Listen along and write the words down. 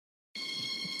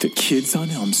The kids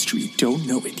on Elm Street don't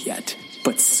know it yet,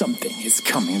 but something is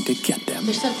coming to get them.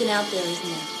 There's something out there, isn't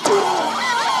there?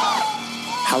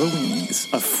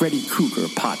 Halloweenies, a Freddy Krueger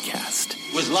podcast.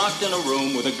 Was locked in a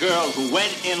room with a girl who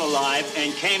went in alive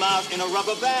and came out in a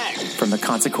rubber bag. From the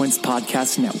Consequence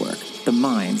Podcast Network, the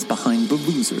minds behind the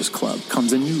Losers Club,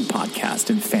 comes a new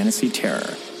podcast in fantasy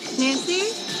terror. Nancy,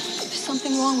 there's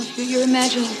something wrong with you. You're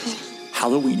imagining things.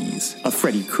 Halloweenies, a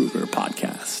Freddy Krueger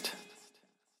podcast.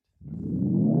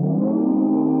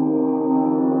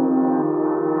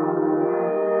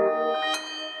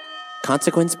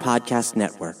 Consequence Podcast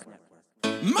Network.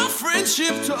 My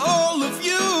friendship to all of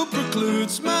you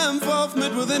precludes my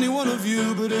involvement with any one of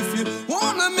you. But if you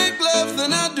wanna make love,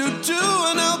 then I do too,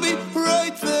 and I'll be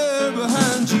right there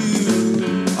behind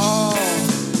you. All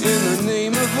in the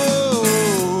name of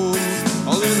oh,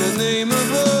 all in the name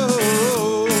of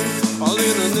oh, all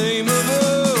in the name of oh.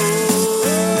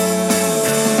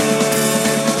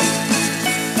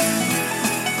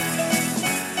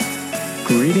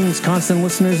 Greetings, constant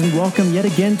listeners, and welcome yet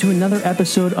again to another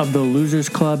episode of the Losers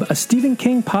Club, a Stephen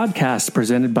King podcast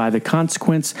presented by the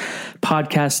Consequence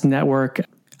Podcast Network.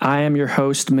 I am your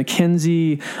host,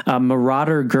 Mackenzie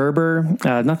Marauder Gerber.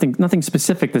 Nothing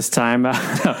specific this time,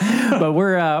 but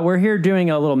we're here doing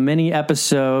a little mini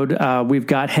episode. We've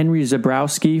got Henry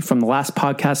Zebrowski from the last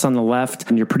podcast on the left,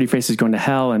 and Your Pretty Face is Going to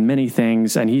Hell, and many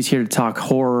things, and he's here to talk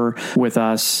horror with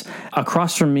us.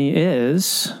 Across from me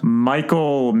is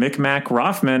Michael Micmac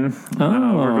Rothman.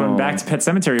 We're going back to Pet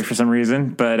Sematary for some reason,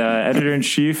 but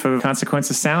editor-in-chief of Consequence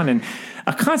of Sound and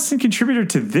a constant contributor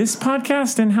to this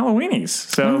podcast and Halloweenies.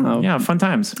 So, yeah, fun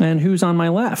times. And who's on my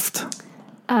left?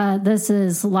 This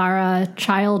is Lara,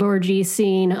 child orgy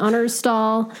scene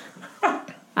Unnerstall.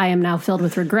 I am now filled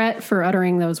with regret for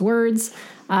uttering those words.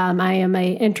 I am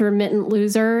a intermittent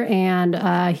loser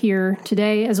and here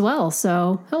today as well.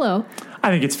 So, hello. I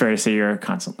think it's fair to say you're a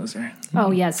constant loser. Oh,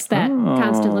 yes, that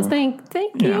constant loser.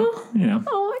 Thank you. You know.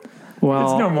 Well,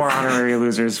 there's no more honorary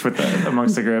losers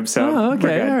amongst the group. So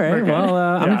okay, all right. Well,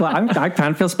 I'm glad. I kind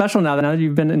of feel special now that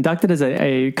you've been inducted as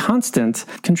a constant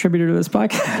contributor to this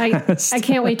podcast. I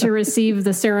can't wait to receive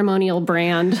the ceremonial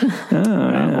brand.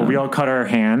 Well, we all cut our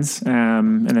hands,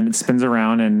 and then it spins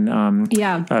around, and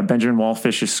Benjamin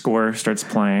Wallfish's score starts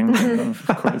playing. Of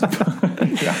course.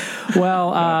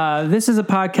 Well, this is a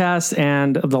podcast,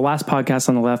 and the last podcast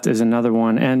on the left is another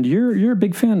one. And you're a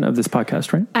big fan of this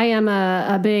podcast, right? I am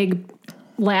a big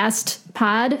last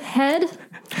pod head.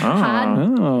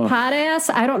 Pod ass.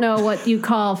 I don't know what you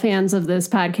call fans of this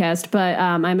podcast, but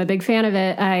I'm a big fan of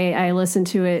it. I listen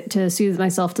to it to soothe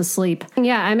myself to sleep.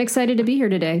 Yeah, I'm excited to be here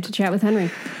today to chat with Henry.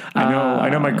 I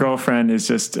know my girlfriend is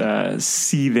just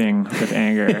seething with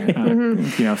anger.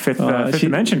 Fifth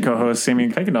Dimension co-host Sammy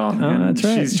Kuykendall. That's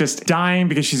right. She's just dying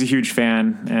because she's a huge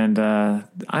fan, and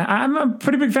I'm a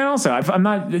pretty big fan also. I'm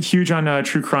not huge on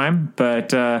true crime,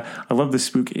 but I love the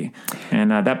spooky,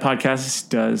 and that podcast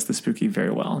does the spooky very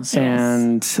well. So.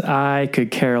 And I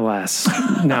could care less.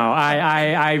 No,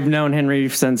 I've known Henry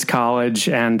since college,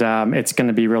 and it's going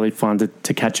to be really fun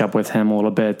to catch up with him a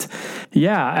little bit.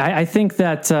 Yeah, I think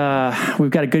that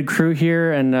we've got a good crew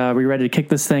here, and we ready to kick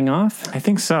this thing off? I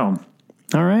think so.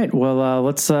 All right, well,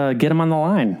 let's get him on the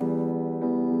line.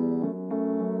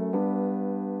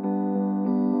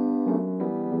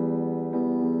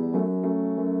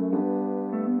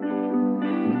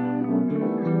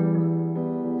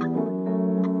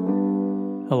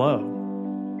 Hello.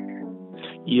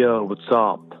 Yo, what's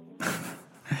up?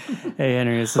 Hey,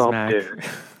 Henry, this is Mac. Dude?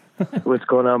 What's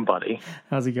going on, buddy?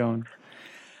 How's it going?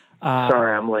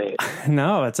 Sorry, I'm late.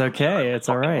 No, it's okay. It's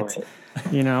all right.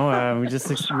 You know,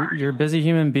 you're a busy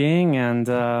human being, and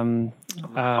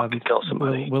fucking kill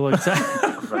somebody. We'll accept.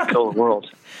 I'm gonna kill the world.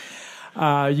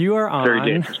 You are on. Very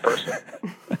dangerous person.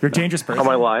 You're a dangerous person. Am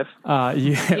I live?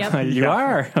 You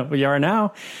are. You are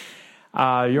now.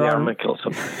 I'm gonna kill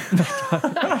somebody.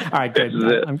 All right, good. This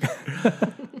is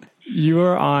it. You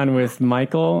are on with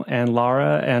Michael and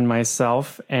Laura and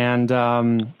myself, and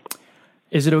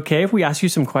is it okay if we ask you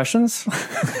some questions?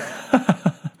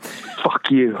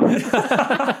 Fuck you.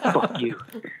 Fuck you.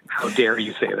 How dare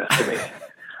you say that to me?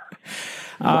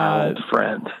 My old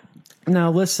friend.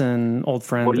 Now listen, old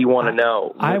friend. What do you want to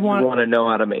know? What do you want to know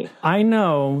out of me? I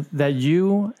know that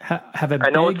you have a I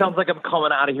know it sounds like I'm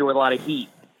coming out of here with a lot of heat.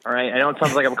 All right? I know it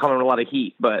sounds like I'm coming with a lot of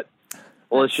heat, but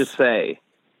let's just say,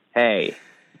 hey,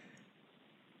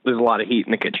 there's a lot of heat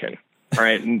in the kitchen. All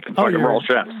right? And we're all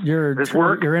chefs. You're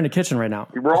in the kitchen right now.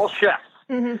 We're all chefs.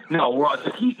 Mm-hmm. No,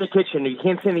 there's heat in the kitchen. You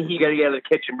can't say the heat. You got to get out of the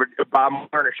kitchen. I'm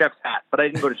wearing a chef's hat, but I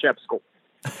didn't go to chef school.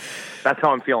 That's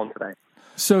how I'm feeling today.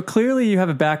 So clearly you have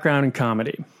a background in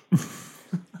comedy.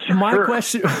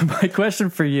 my question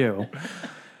for you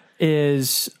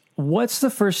is, what's the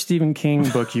first Stephen King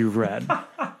book you've read?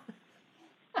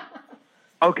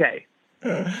 Okay.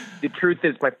 The truth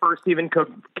is, my first Stephen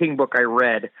King book I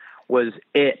read was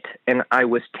It, and I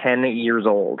was 10 years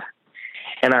old.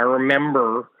 And I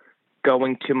remember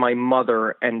going to my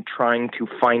mother and trying to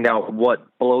find out what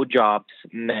blowjobs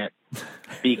meant,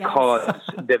 because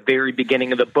the very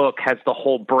beginning of the book has the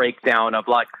whole breakdown of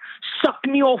like, suck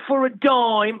me off for a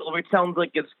dime, which sounds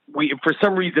like it's for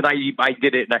some reason I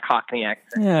did it in a Cockney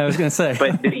accent. Yeah, I was gonna say,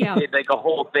 but he did like a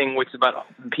whole thing which is about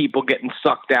people getting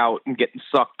sucked out and getting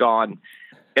sucked on,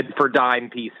 and for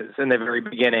dime pieces in the very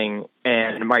beginning.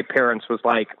 And my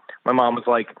mom was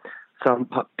like, some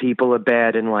people are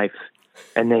bad in life,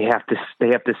 and they have to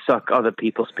suck other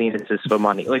people's penises for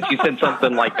money. Like she said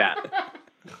something like that.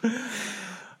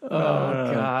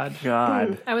 Oh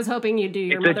God! I was hoping you'd do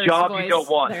your it's mother's a job voice you don't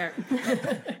want. there.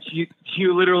 she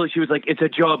was like, it's a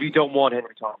job you don't want,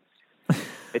 Henry Thomas.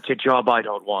 It's a job I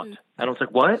don't want. And I was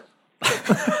like, what?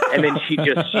 And then she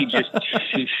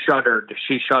shuddered.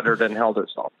 She shuddered and held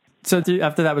herself. So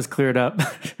after that was cleared up,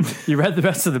 you read the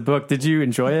rest of the book. Did you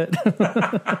enjoy it?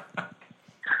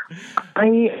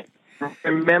 I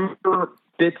remember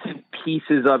bits and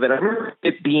pieces of it. I remember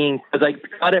it being, because I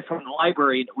got it from the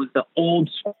library, and it was the old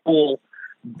school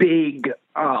big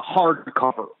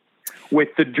hardcover with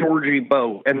the Georgie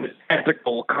boat and the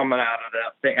tentacle coming out of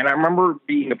that thing. And I remember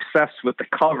being obsessed with the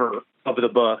cover of the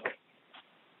book.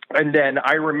 And then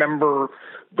I remember,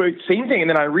 but same thing. And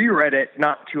then I reread it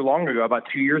not too long ago, about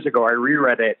 2 years ago. I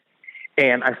reread it,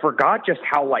 and I forgot just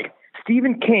how, like,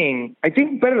 Stephen King, I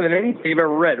think better than anything I've ever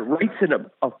read, writes an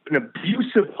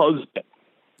abusive husband.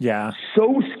 Yeah.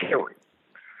 So scary.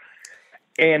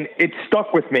 And it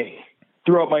stuck with me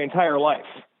throughout my entire life,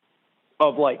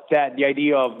 of like that, the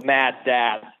idea of mad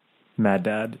dad. Mad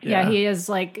dad. Yeah, he is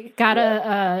like got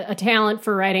a talent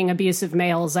for writing abusive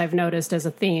males, I've noticed as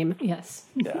a theme. Yes.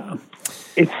 Yeah.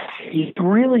 It's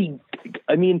really,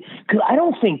 I mean, because I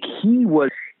don't think he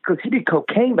was, because he did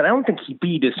cocaine, but I don't think he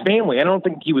beat his family. I don't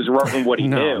think he was running what he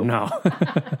knew. No.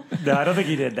 No, I don't think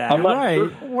he did that. I'm not right.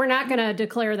 sure. We're not going to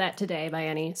declare that today by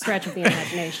any stretch of the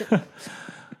imagination.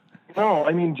 No,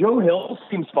 I mean, Joe Hill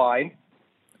seems fine.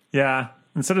 Yeah,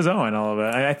 and so does Owen, all of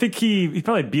it. I think he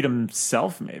probably beat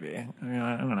himself, maybe. I mean,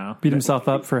 I don't know. Beat himself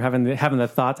up for having the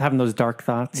thoughts, having those dark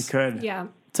thoughts. He could. Yeah.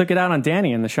 Took it out on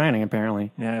Danny in The Shining,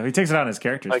 apparently. Yeah, he takes it out on his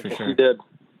characters, for sure. He did.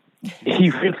 He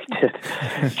really did.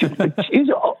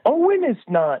 Owen is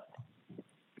not.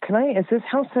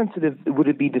 How sensitive would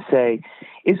it be to say?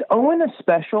 Is Owen a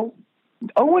special?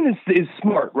 Owen is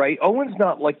smart, right? Owen's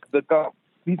not like the Gump.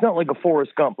 He's not like a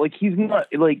Forrest Gump. Like he's not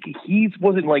like he's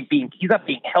not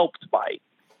being helped by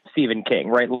Stephen King,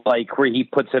 right? Like where he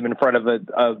puts him in front of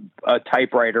a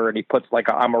typewriter and he puts like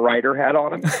a I'm a writer hat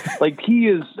on him. Like he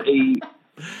is a.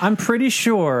 I'm pretty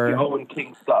sure Owen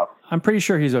King stuff. I'm pretty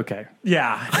sure he's okay.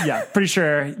 Yeah, pretty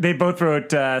sure. They both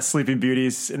wrote Sleeping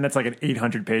Beauties, and that's like an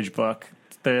 800-page book.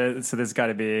 So there's got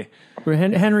to be. Where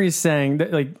Henry's saying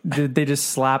that, like, did they just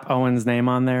slap Owen's name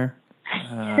on there?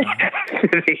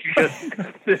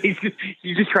 He's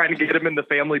just trying to get him in the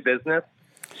family business.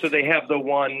 So they have the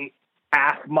one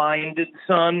half-minded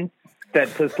son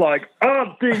that's just like,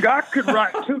 I think I could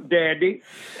write too, Daddy.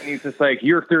 And he's just like,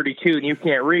 you're 32 and you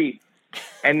can't read.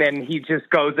 And then he just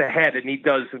goes ahead and he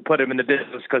does put him in the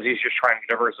business because he's just trying to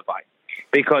diversify.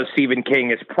 Because Stephen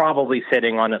King is probably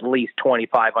sitting on at least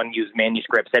 25 unused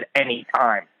manuscripts at any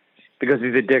time because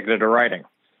he's addicted to writing.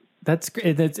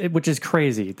 Which is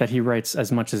crazy that he writes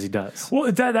as much as he does.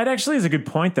 Well, that actually is a good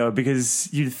point, though,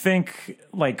 because you think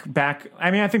like back.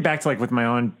 I mean, I think back to like with my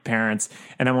own parents,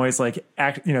 and I'm always like,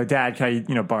 Dad,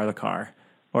 can I, borrow the car,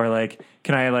 or like,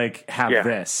 can I like have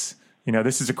this?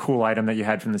 This is a cool item that you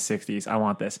had from the 60s. I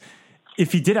want this.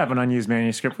 If he did have an unused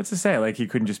manuscript, what's to say? Like, he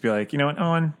couldn't just be like, you know what,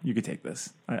 Owen, you could take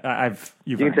this.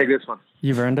 You can take this one.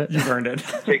 You've earned it. You've earned it.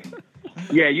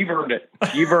 Yeah, you've earned it.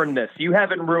 You've earned this. You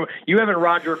haven't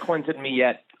Roger Clinton me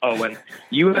yet, Owen.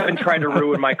 You haven't tried to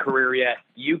ruin my career yet.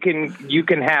 You can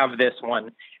have this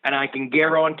one, and I can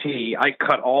guarantee I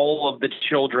cut all of the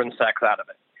children's sex out of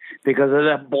it because of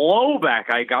the blowback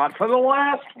I got for the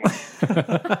last one.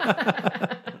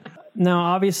 Now,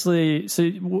 obviously, so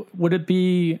would it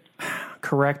be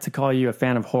correct to call you a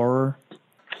fan of horror?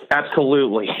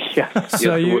 Absolutely. Yes.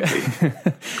 So yes,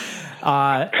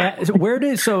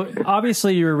 so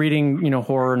obviously you were reading,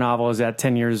 horror novels at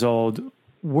 10 years old.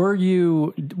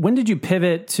 When did you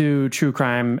pivot to true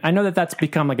crime? I know that that's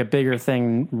become like a bigger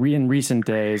thing in recent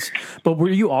days, but were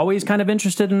you always kind of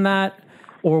interested in that?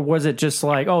 Or was it just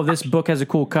like, oh, this book has a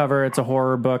cool cover. It's a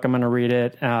horror book. I'm going to read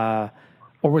it.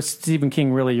 Or was Stephen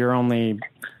King really your only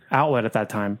outlet at that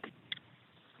time?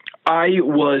 I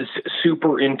was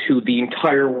super into the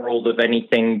entire world of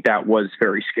anything that was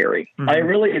very scary. Mm-hmm. I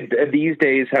really, these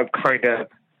days, have kind of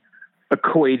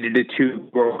equated it to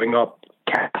growing up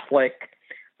Catholic.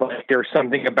 Like there's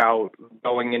something about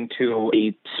going into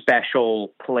a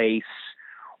special place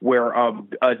where a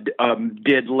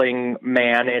diddling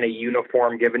man in a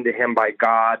uniform given to him by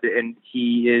God, and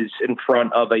he is in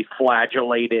front of a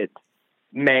flagellated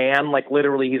man. Like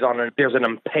literally, there's an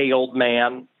impaled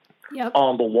man. Yep.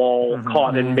 On the wall,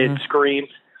 caught in mid-scream.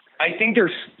 I think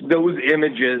there's those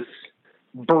images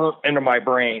burnt into my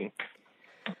brain,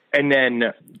 and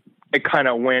then it kind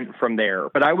of went from there.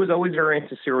 But I was always very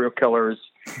into serial killers,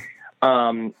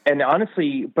 and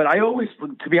honestly, but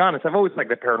to be honest, I've always liked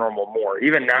the paranormal more.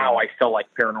 Even now, I still like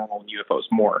paranormal and UFOs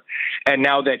more. And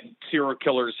now that serial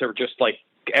killers are just like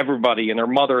everybody, and their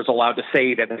mother is allowed to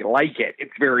say that they like it,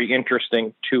 it's very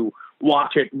interesting to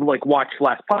watch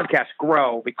last podcast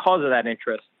grow because of that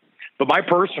interest. But my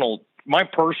personal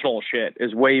shit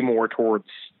is way more towards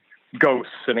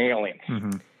ghosts and aliens.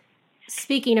 Mm-hmm.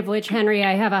 Speaking of which, Henry,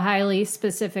 I have a highly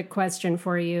specific question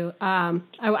for you.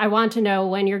 I want to know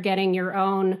when you're getting your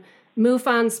own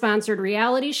MUFON-sponsored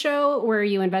reality show where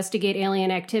you investigate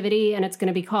alien activity, and it's going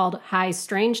to be called High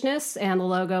Strangeness, and the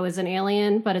logo is an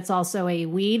alien, but it's also a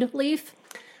weed leaf.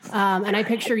 And I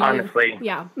picture you... Honestly,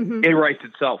 yeah, it writes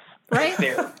itself. Right?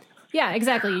 There. Yeah,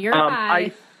 exactly. You're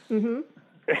high. I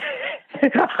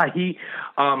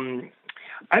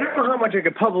don't know how much I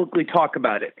could publicly talk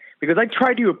about it because I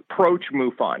tried to approach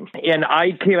MUFON and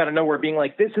I came out of nowhere being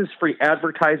like, this is free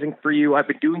advertising for you. I've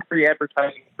been doing free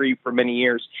advertising for you for many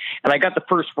years. And I got the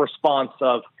first response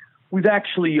of, we've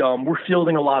actually, we're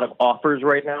fielding a lot of offers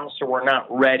right now, so we're not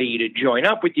ready to join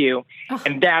up with you. Oh.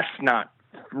 And that's not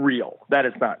real. That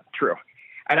is not true.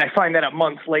 And I find that out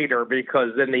months later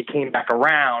because then they came back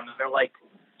around and they're like,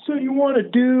 so you want to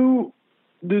do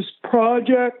this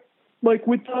project like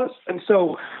with us? And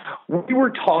so we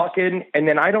were talking, and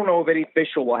then I don't know if any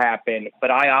official will happen,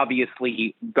 but I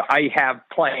have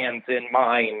plans in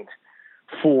mind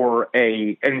for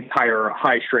an entire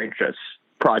High Strangeness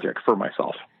project for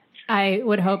myself. I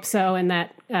would hope so, and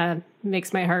that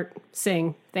makes my heart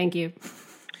sing. Thank you.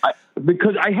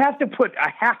 Because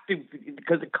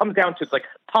because it comes down to, it's like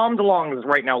Tom DeLonge is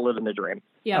right now living the dream.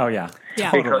 Yeah. Oh yeah.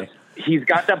 Yeah. Totally. Because he's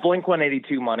got that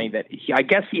Blink-182 money that I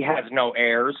guess he has no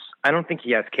heirs. I don't think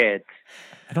he has kids.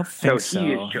 I don't think so.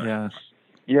 He is just, yeah.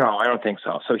 No, I don't think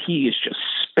so. So he is just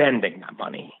spending that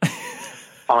money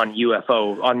on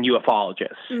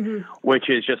ufologists, which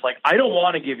is just like, I don't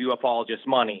want to give ufologists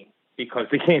money because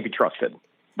they can't be trusted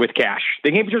with cash.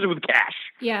 They can't be trusted with cash.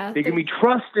 Yeah. They can be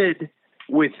trusted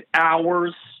with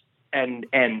hours and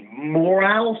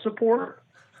morale support.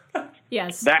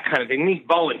 Yes. That kind of thing. They need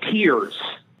volunteers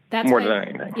more than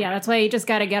anything. Yeah, that's why you just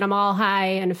got to get them all high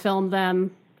and film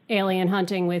them alien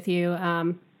hunting with you,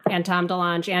 and Tom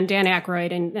DeLonge and Dan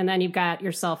Aykroyd, and then you've got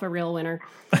yourself a real winner.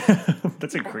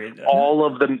 That's a great... All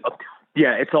of them.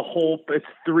 Yeah, it's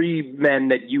three men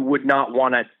that you would not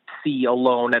want to see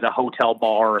alone at a hotel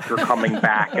bar if you're coming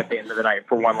back at the end of the night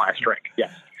for one last drink.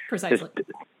 Yes. Precisely.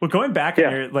 Well, going back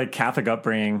on your like Catholic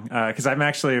upbringing, because I'm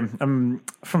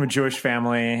from a Jewish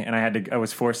family, and I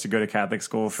was forced to go to Catholic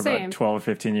school for about 12 or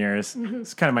 15 years.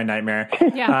 It's kind of my nightmare.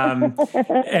 Yeah.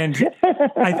 And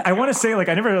I want to say, like,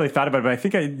 I never really thought about it, but I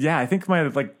think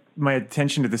my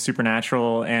attention to the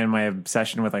supernatural and my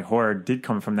obsession with like horror did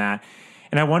come from that.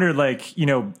 And I wondered, like,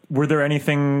 were there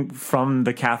anything from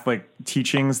the Catholic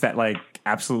teachings that like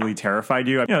absolutely terrified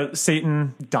you?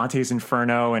 Satan, Dante's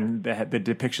Inferno, and the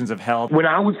depictions of hell. When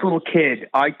I was a little kid,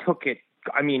 I took it,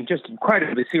 just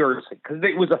incredibly seriously because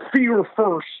it was a fear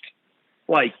first,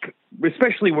 like,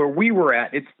 especially where we were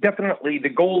at. It's definitely, the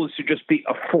goal is to just be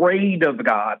afraid of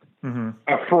God,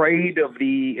 afraid of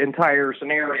the entire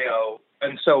scenario.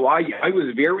 And so I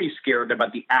was very scared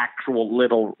about the actual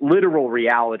literal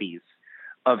realities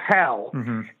of hell,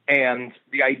 and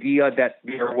the idea that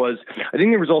there was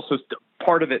also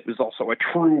part of it was also a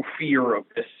true fear of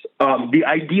this, the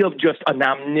idea of just an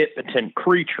omnipotent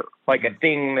creature, like a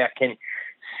thing that can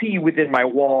see within my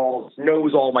walls,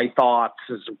 knows all my thoughts,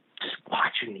 is just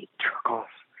watching me jerk off.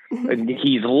 And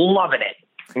he's loving it.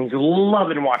 And he's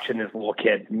loving watching this little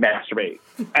kid masturbate.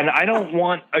 And I don't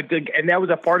want and that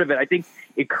was a part of it. I think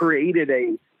it created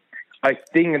a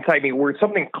thing inside me where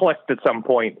something clicked at some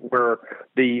point, where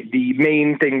the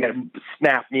main thing that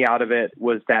snapped me out of it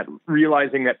was that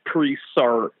realizing that priests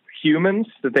are humans,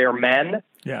 that they are men.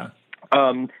 Yeah.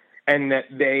 And that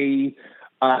they,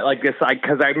 like this,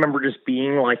 because I remember just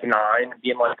being like 9,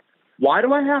 being like, why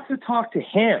do I have to talk to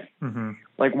him?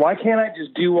 Like, why can't I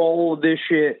just do all of this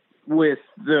shit with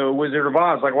the Wizard of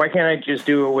Oz? Like, why can't I just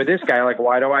do it with this guy? Like,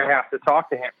 why do I have to talk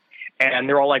to him? And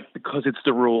they're all like, because it's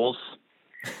the rules.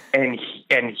 And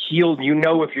he'll,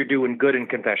 if you're doing good in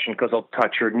confession because he'll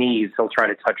touch your knees. He'll try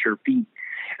to touch your feet.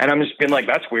 And I'm just been like,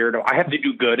 that's weird. I have to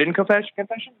do good in confession?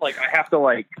 Like, I have to,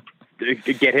 like,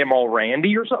 get him all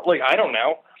randy or something? Like, I don't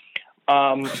know.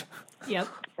 Yep.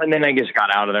 And then I just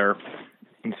got out of there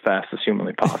as fast as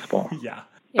humanly possible. Yeah.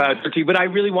 But I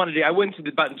really wanted to. I went to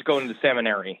go into the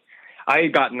seminary. I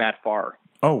had gotten that far.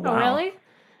 Oh, wow. Oh, really?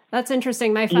 That's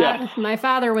interesting. My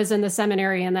father was in the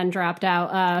seminary and then dropped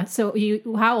out. So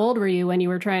how old were you when you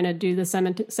were trying to do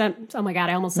the oh my God,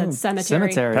 I almost said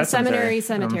cemetery.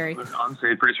 Cemetery.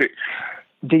 Honestly, pretty sweet.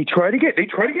 They try to get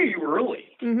you early.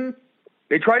 Mm-hmm.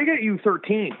 They try to get you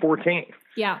 13, 14.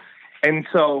 Yeah. And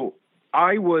so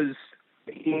I was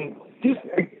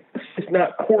it's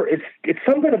not court. It's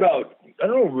something about, I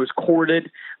don't know if it was courted,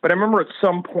 but I remember at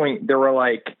some point they were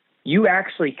like, you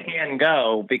actually can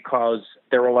go, because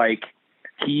they were like,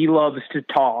 he loves to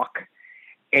talk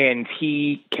and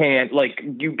he can't, like,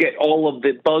 you get all of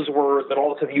the buzzwords and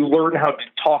all of a sudden you learn how to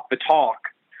talk the talk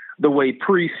the way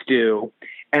priests do.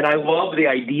 And I love the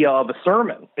idea of a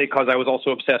sermon because I was also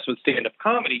obsessed with stand-up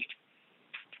comedy.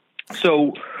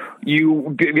 So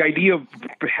the idea of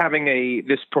having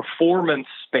this performance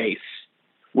space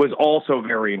was also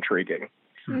very intriguing.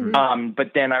 Mm-hmm.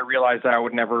 But then I realized that I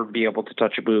would never be able to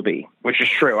touch a boobie, which is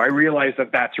true. I realized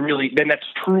that's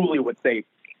truly what saved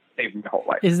my whole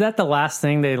life. Is that the last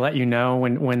thing they let you know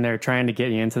when they're trying to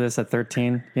get you into this at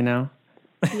 13, Yeah,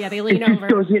 they lean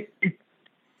over.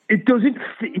 It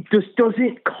just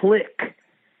doesn't click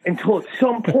until at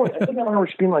some point. I think I remember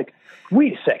just being like,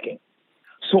 wait a second.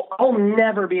 So I'll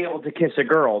never be able to kiss a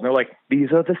girl. And they're like,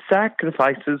 these are the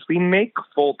sacrifices we make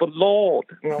for the Lord.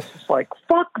 And I was just like,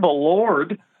 fuck the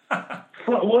Lord.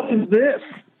 What is this?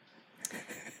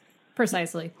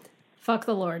 Precisely. Fuck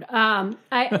the Lord.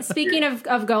 Speaking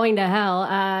of going to hell,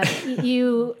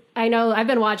 I know I've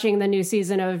been watching the new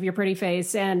season of Your Pretty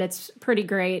Face, and it's pretty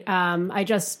great. I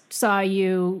just saw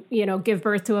you give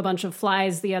birth to a bunch of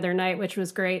flies the other night, which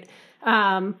was great.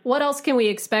 What else can we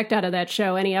expect out of that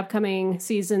show? Any upcoming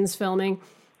seasons filming?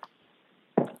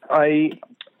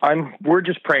 We're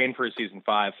just praying for a season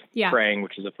 5. Yeah. Praying,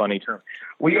 which is a funny term.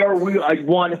 I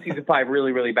want a season 5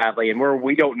 really, really badly, and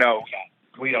we don't know yet.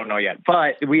 We don't know yet,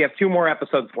 but we have 2 more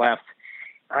episodes left.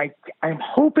 I'm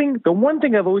hoping. The one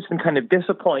thing I've always been kind of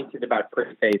disappointed about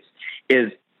Pretty Face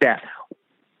is that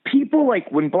people,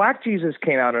 like, when Black Jesus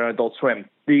came out on Adult Swim,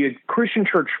 the Christian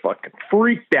church fucking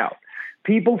freaked out.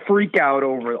 People freak out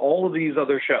over all of these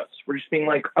other shows. We're just being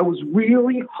like, I was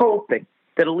really hoping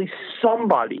that at least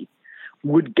somebody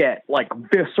would get, like,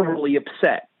 viscerally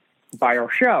upset by our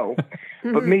show,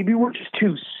 but maybe we're just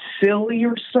too silly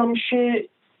or some shit.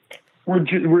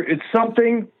 It's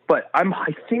something, but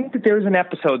I think that there's an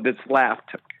episode that's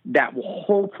left that will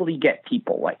hopefully get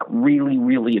people, like, really,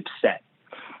 really upset,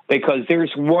 because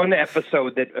there's one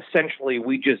episode that essentially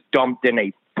we just dumped in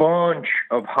a bunch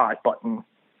of hot button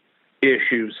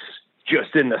issues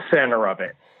just in the center of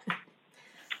it.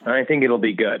 And I think it'll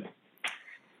be good.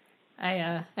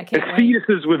 I can't it's wait.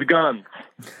 Fetuses with guns.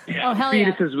 Yeah, oh, hell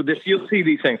fetuses with this. You'll see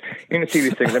these things. You're going to see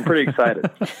these things. I'm pretty excited.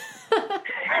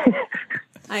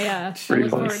 I look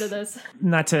forward to this.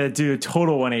 Not to do a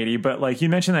total 180, but, like, you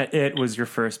mentioned that It was your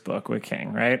first book with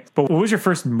King, right? But what was your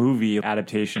first movie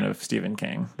adaptation of Stephen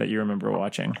King that you remember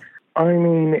watching? I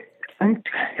mean,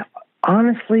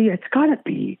 honestly, it's got to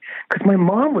be, because my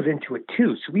mom was into it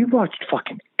too, so we watched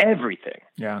fucking everything.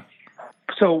 Yeah.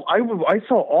 So I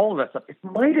saw all of that stuff. It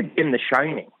might have been The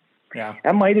Shining. Yeah.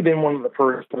 That might have been one of the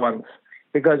first ones,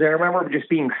 because I remember just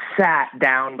being sat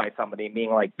down by somebody and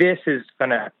being like, this is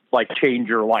going to, like, change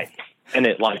your life. And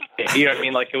it, like, you know what I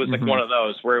mean? Like, it was like one of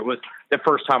those where it was the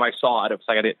first time I saw it, it was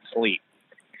like I didn't sleep.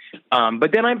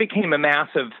 But then I became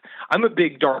I'm a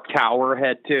big Dark Tower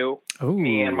head too. Ooh.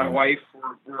 Me and my wife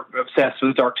were obsessed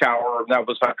with Dark Tower. That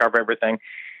was our cover everything.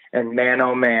 And man,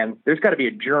 oh man, there's got to be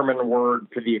a German word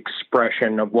for the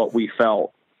expression of what we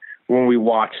felt when we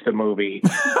watched the movie.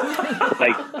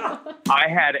 Like, I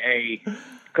had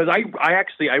because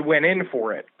I went in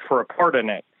for a part in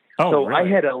it. Oh, so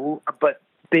really? but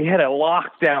they had a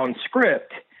lockdown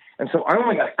script. And so I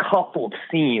only got a couple of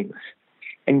scenes.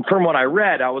 And from what I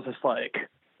read, I was just like,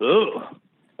 oh,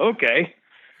 okay.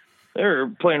 They're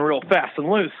playing real fast and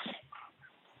loose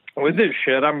with this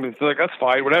shit. I'm just like, that's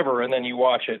fine, whatever. And then you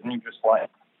watch it and you're just like,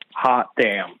 hot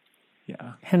damn.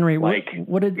 Yeah. Henry, like,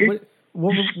 what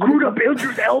screwed up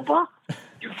Idris Elba?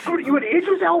 You had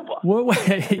Idris Elba.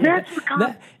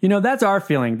 That's our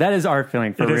feeling. That is our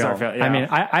feeling for It real. is our feeling, yeah. I mean,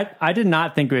 I did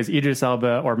not think it was Idris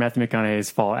Elba or Matthew McConaughey's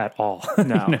fault at all.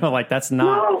 No. That's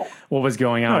not what was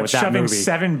going on with that shoving movie.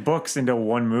 7 books into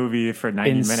one movie for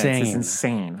 90 minutes is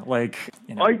insane. Like,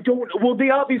 I don't. Well,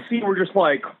 they obviously were just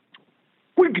like,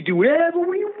 we could do whatever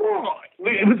we want.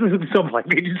 It was something like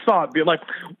they just saw it, be like,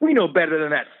 we know better than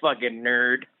that fucking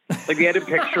nerd. Like they had a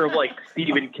picture of like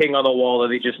Stephen King on the wall that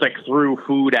they just like threw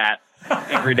food at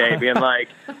every day, being like,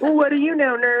 well, "What do you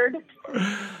know, nerd?"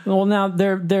 Well, now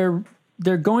they're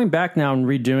going back now and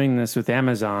redoing this with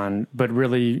Amazon, but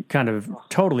really kind of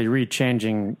totally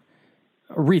rethinking,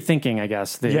 I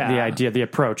guess, the idea, the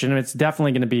approach, and it's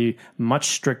definitely going to be much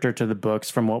stricter to the books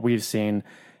from what we've seen,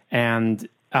 and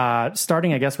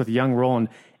starting, I guess, with young Roland.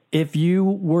 If you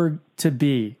were to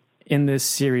be in this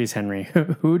series, Henry,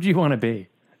 who would you want to be?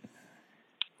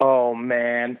 Oh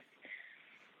man.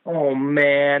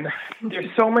 There's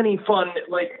so many fun,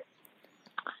 like,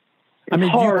 I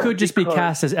mean, you could just be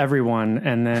cast as everyone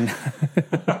and then it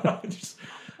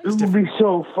would be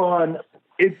so fun.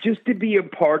 It's just to be a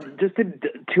part, just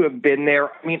to have been there.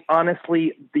 I mean,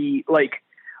 honestly,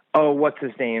 what's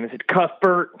his name? Is it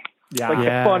Cuthbert? Yeah.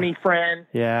 The funny friend.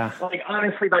 Yeah. Like,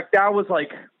 honestly, like, that was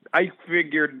like, I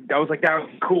figured, I was like, that was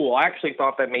cool. I actually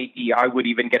thought that maybe I would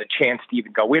even get a chance to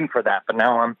even go in for that, but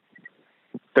now I'm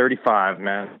 35,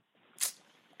 man.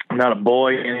 I'm not a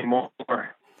boy anymore.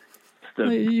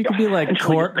 You could be like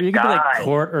Court. You could be like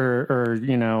Court, or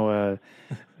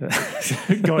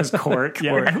go as Court.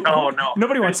 Yeah. Oh no,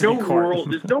 nobody wants to be Court.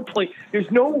 There's no place. There's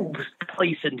no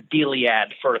place in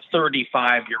Gilead for a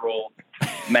 35-year-old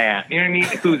man. You know what I mean?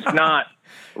 Who's not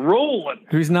rolling?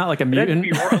 Who's not like a mutant?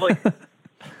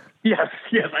 Yes,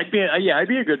 I'd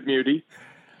be a good mutie.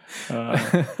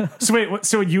 So wait,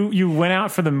 so you went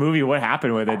out for the movie? What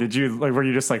happened with it? Did you were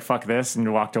you just like fuck this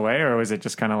and walked away, or was it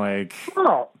just kind of like?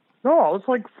 No, it's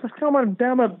like I'm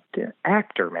an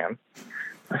actor, man.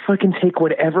 I fucking take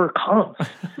whatever comes.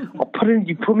 I'll put in.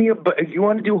 You put me up. But if you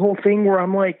want to do a whole thing where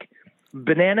I'm like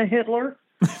Banana Hitler,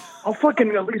 I'll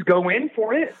fucking at least go in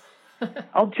for it.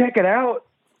 I'll check it out.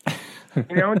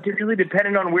 You know, it's really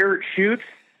depending on where it shoots.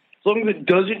 As long as it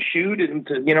doesn't shoot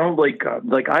into, like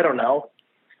I don't know,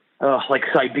 like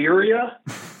Siberia,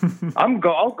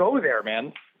 I'll go there,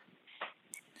 man.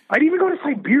 I'd even go to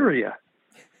Siberia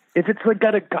if it's like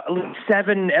got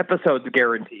 7 episodes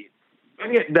guaranteed.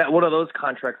 I get that one of those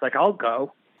contracts. Like, I'll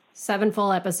go. 7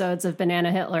 full episodes of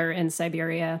Banana Hitler in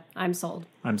Siberia. I'm sold.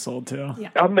 I'm sold too.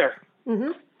 Yeah. I'm there.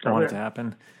 Mm-hmm. I want it to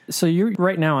happen. So you're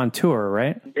right now on tour,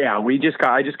 right? Yeah,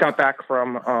 I just got back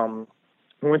from.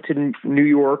 Went to New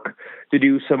York to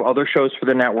do some other shows for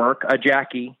the network.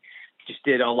 Jackie just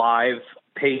did a live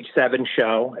Page 7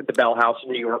 show at the Bell House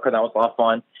in New York, and that was a lot of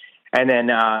fun. And then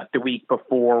the week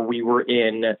before, we were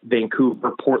in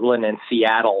Vancouver, Portland, and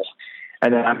Seattle.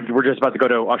 And then we're just about to go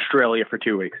to Australia for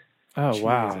 2 weeks. Oh,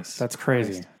 wow. That's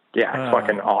crazy. Yeah, it's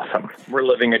fucking awesome. We're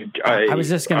living I was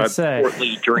just going to say.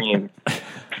 Portly dream.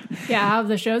 Yeah, how have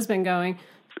the shows been going?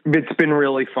 It's been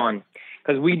really fun.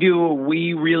 Because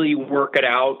we really work it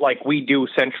out. Like, we do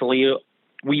essentially,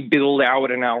 we build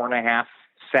out an 1.5-hour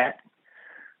set.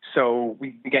 So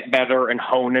we get better and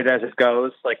hone it as it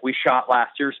goes. Like, we shot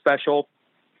last year's special,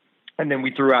 and then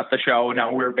we threw out the show.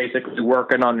 Now we're basically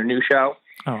working on a new show.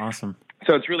 Oh, awesome.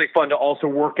 So it's really fun to also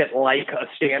work it like a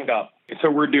stand-up. So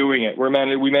we're doing it. We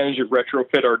manage to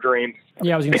retrofit our dreams.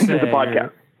 Yeah, I was going to say. The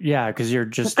podcast. Yeah, because you're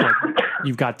just like,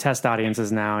 you've got test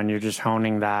audiences now, and you're just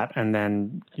honing that, and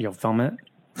then you'll film it.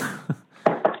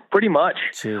 Pretty much.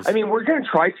 Jeez. I mean, we're going to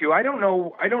try to. I don't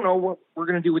know what we're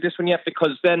going to do with this one yet,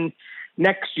 because then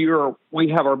next year we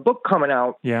have our book coming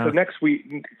out. Yeah. So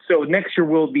next year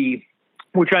will be,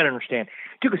 which I don't understand.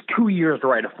 It took us 2 years to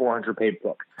write a 400-page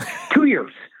book. 2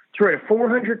 years to write a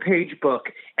 400-page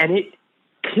book, and it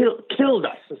killed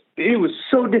us. It was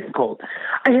so difficult.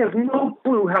 I have no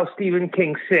clue how Stephen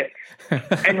King sits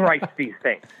and writes these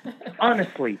things.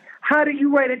 Honestly, how do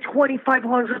you write a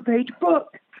 2,500-page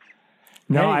book?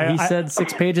 No, he said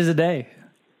 6 pages a day.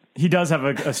 He does have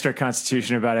a strict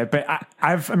constitution about it, but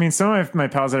I mean, some of my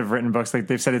pals that have written books, like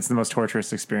they've said it's the most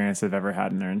torturous experience they've ever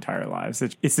had in their entire lives.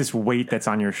 It's this weight that's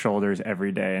on your shoulders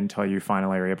every day until you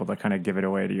finally are able to kind of give it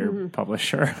away to your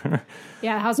publisher.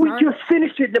 Yeah, how's we Mark? just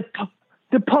finished it.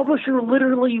 The publisher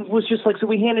literally was just like, so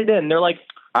we handed it in. They're like,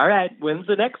 all right, when's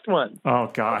the next one? Oh,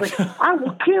 gosh. Like, I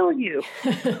will kill you.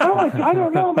 I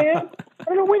don't know, man. I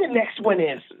don't know when the next one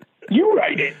is. You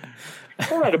write it.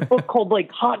 I write a book called, like,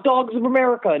 Hot Dogs of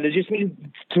America, and it just means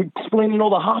to explaining all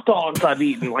the hot dogs I've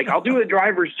eaten. Like, I'll do a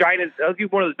driver's giant. I'll do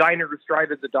one of the diners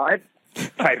drive-ins that died.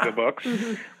 type of books,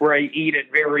 where I eat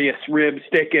at various rib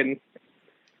sticking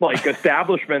like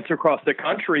establishments across the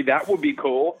country. That would be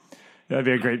cool. That'd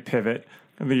be a great pivot.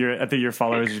 I think your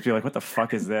followers would just be like, "What the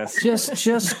fuck is this?"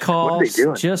 Just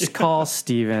call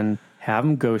Steven, have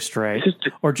him ghostwrite,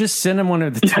 or just send him one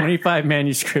of the 25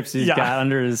 manuscripts he's got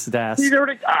under his desk.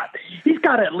 He's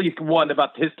got at least one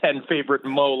about his 10 favorite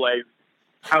moles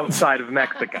outside of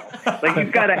Mexico. Like,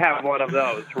 he's got to have one of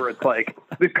those where it's like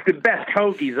the best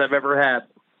hoagies I've ever had,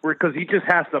 because he just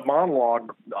has to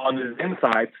monologue on his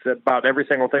insides about every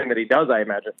single thing that he does, I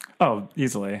imagine. Oh,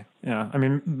 easily. Yeah. I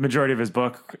mean, majority of his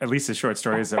book, at least his short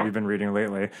stories that we've been reading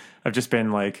lately, have just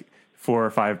been like 4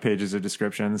 or 5 pages of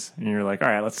descriptions, and you're like, all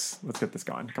right, let's get this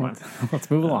going. Come on.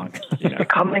 Let's move along. He's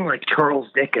becoming like Charles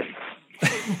Dickens.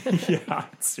 Yeah,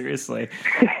 seriously.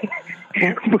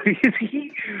 But is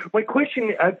he, my question,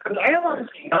 because I have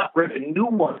honestly not read a new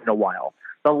one in a while.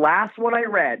 The last one I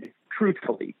read,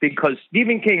 truthfully, because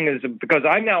Stephen King because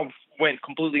I now went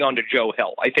completely on to Joe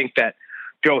Hill. I think that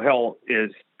Joe Hill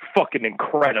is fucking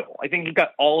incredible. I think he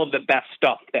got all of the best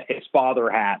stuff that his father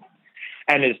had,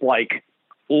 and is like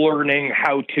learning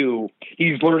how to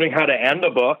end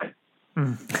a book.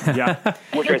 Yeah.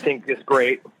 Which I think is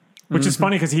great. Which is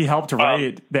funny because he helped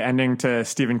write the ending to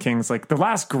Stephen King's, like the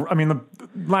last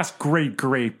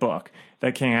great book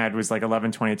that King had was like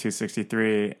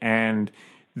 11/22/63, and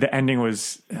the ending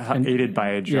was aided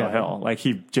by Joe Hill. Like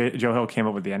Joe Hill came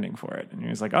up with the ending for it, and he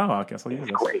was like, "Oh, I guess I'll use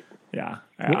this." Great. Yeah,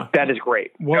 that is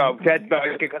great. No, because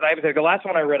the last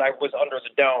one I read, I was Under the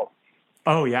Dome.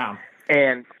 Oh yeah,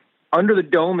 and Under the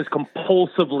Dome is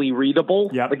compulsively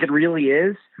readable. Yeah, like it really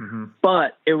is. Mm-hmm.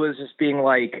 But it was just being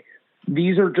like,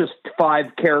 these are just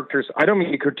 5 characters. I don't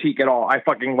mean to critique at all. I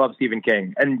fucking love Stephen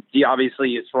King, and he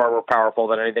obviously is far more powerful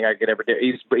than anything I could ever do.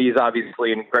 He's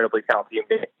obviously an incredibly talented human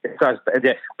being.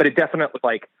 But it definitely,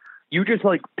 like, you just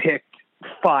like picked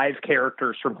 5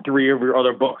 characters from 3 of your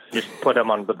other books, and just put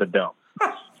them under the dome.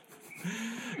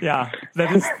 Yeah,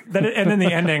 and then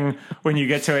the ending, when you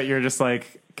get to it, you're just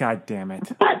like, God damn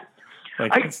it!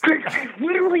 Like, I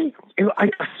literally, I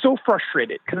got so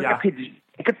frustrated because I got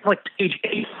to like page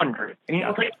 800, and I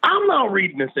was like, I'm not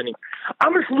reading this anymore.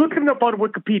 I'm just looking up on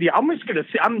Wikipedia. I'm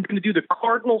gonna do the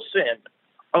cardinal sin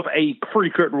of a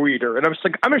frequent reader, and I was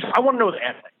like, I want to know the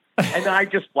ending. And I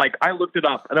just I looked it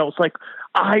up, and I was like,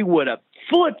 I would have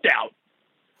flipped out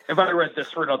if I read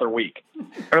this for another week,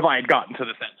 or if I had gotten to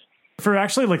this ending. For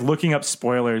actually like looking up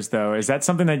spoilers, though, is that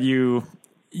something that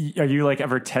are you like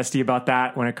ever testy about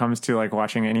that when it comes to like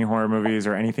watching any horror movies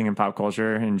or anything in pop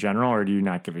culture in general, or do you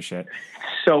not give a shit?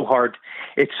 So hard.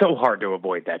 It's so hard to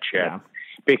avoid that shit. Yeah.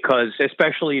 Because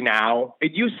especially now,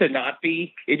 it used to not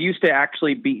be. It used to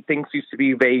actually be, things used to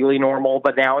be vaguely normal,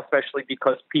 but now, especially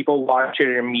because people watch it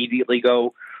and immediately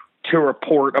go to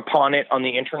report upon it on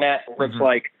the internet, where it's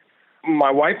like,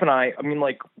 my wife and I mean,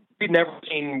 like, we'd never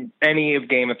seen any of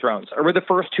Game of Thrones. I read the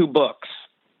first 2 books,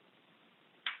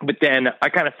 but then I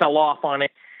kind of fell off on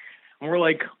it. And we're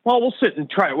like, well, we'll sit and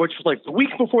try it, which was like the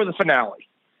week before the finale.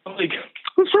 I'm like,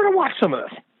 let's sort of watch some of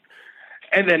this.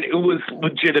 And then it was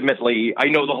legitimately, I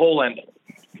know the whole ending.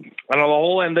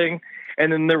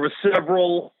 And then there were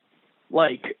several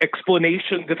like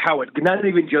explanations of how it, not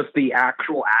even just the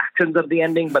actual actions of the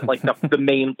ending, but like the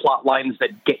main plot lines that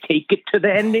take it to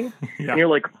the ending. Yeah. And you're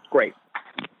like, great.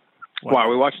 Why are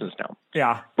we watching this now?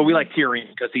 Yeah. But we like Tyrion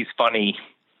because he's funny.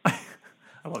 I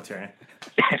love Tyrion.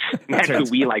 That's who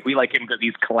we like. We like him because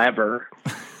he's clever.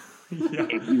 Yeah.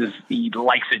 He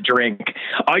likes to drink.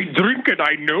 I drink and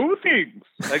I know things.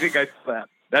 I think I said that.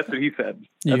 That's what he said.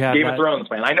 That's Game of Thrones,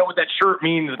 man. I know what that shirt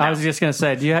means now. I was just going to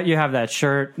say, do you have that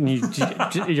shirt? And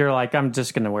you're like, I'm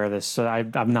just going to wear this. So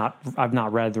I've not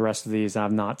read the rest of these.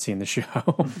 I've not seen the show.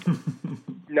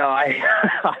 No, I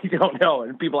don't know.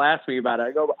 And people ask me about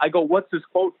it. I go, what's this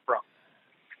quote from?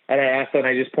 And I ask, and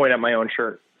I just point at my own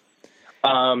shirt.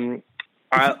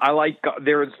 I like,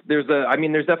 there's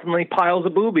definitely piles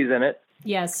of boobies in it.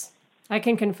 Yes. I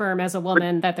can confirm as a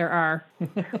woman that there are.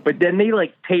 But then they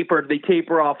taper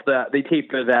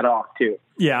that off too.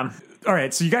 Yeah. All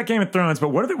right. So you got Game of Thrones, but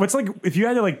what's like, if you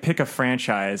had to like pick a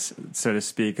franchise, so to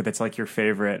speak, that's like your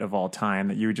favorite of all time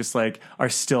that you just like are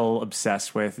still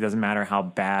obsessed with, it doesn't matter how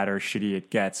bad or shitty it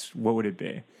gets, what would it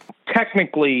be?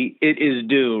 Technically, it is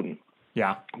Dune.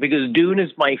 Yeah. Because Dune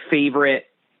is my favorite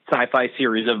sci-fi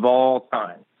series of all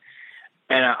time.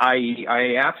 And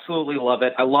I absolutely love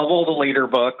it. I love all the later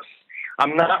books.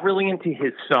 I'm not really into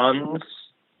his son's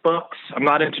books. I'm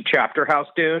not into Chapter House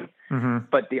Dune. Mm-hmm.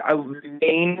 But the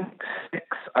main 6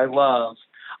 I love.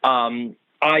 I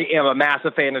am a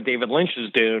massive fan of David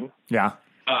Lynch's Dune. Yeah.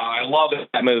 I love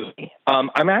that movie.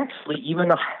 I'm actually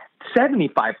even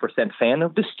 75% fan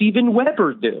of the Steven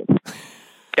Weber Dune.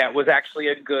 That was actually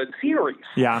a good series.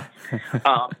 Yeah.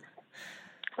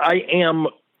 I am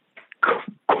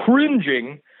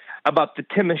cringing about the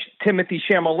Timothy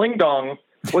Chalamet.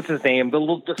 What's his name?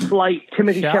 The slight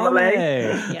Timothy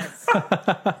Chalamet.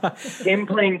 Yes. Him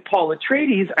playing Paul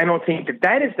Atreides. I don't think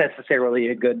that is necessarily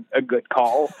a good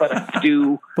call, but I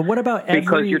do. But what about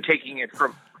because you're taking it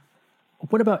from?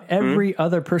 What about every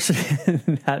other person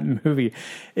in that movie?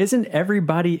 Isn't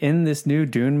everybody in this new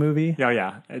Dune movie? Oh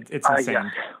yeah, it's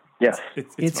insane. Yes.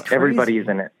 It's everybody is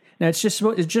in it. Now it's just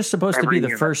supposed to be the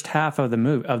first half of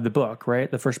the book,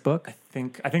 right? The first book. I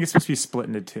think it's supposed to be split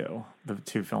into two. The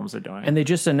two films they're doing, and they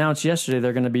just announced yesterday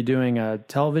they're going to be doing a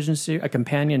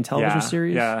companion television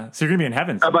series. Yeah, so you're going to be in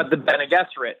heaven about the Bene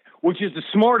Gesserit, which is the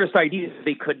smartest idea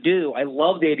they could do. I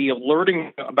love the idea of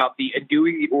learning about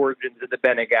doing the origins of the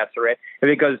Bene Gesserit,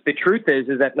 because the truth is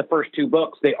that in the first two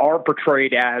books they are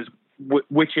portrayed as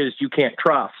witches you can't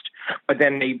trust. But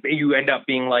then you end up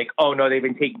being like, oh no, they've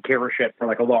been taking care of shit for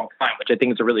like a long time, which I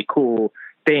think is a really cool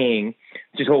thing.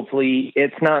 Just hopefully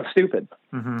it's not stupid.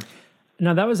 Mm-hmm.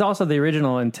 No, that was also the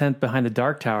original intent behind the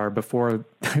Dark Tower before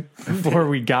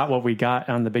we got what we got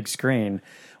on the big screen,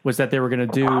 was that they were going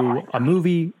to do a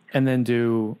movie and then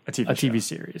do a TV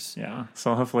series. Yeah.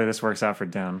 So hopefully this works out for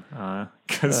Dune.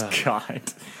 Because God,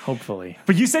 hopefully.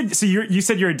 But you said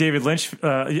you're a David Lynch.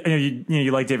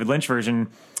 You like David Lynch version.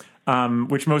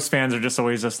 Which most fans are just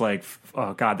always just like,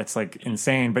 oh God, that's like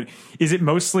insane. But is it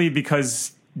mostly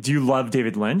because do you love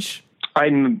David Lynch? I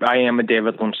am a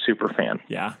David Lynch super fan.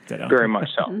 Yeah, ditto. Very much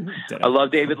so. I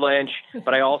love David Lynch,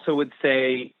 but I also would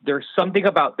say there's something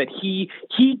about that he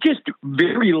just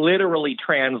very literally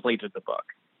translated the book.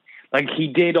 Like he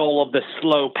did all of the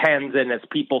slow pens in as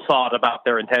people thought about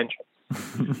their intentions,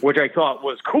 which I thought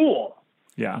was cool.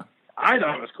 Yeah, I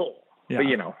thought it was cool. Yeah.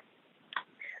 But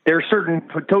there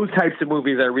are those types of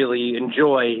movies I really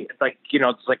enjoy. It's like,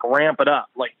 it's like ramp it up.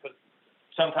 Like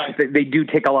sometimes they do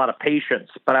take a lot of patience,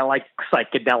 but I like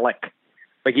psychedelic.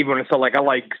 Like even when it's like, I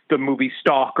like the movie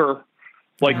Stalker,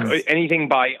 like anything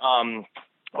by,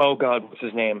 oh God, what's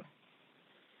his name?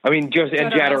 I mean, and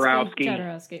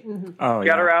Jodorowsky. Mm-hmm. Oh,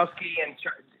 yeah. Jodorowsky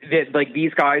and like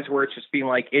these guys where it's just being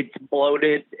like, it's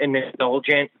bloated and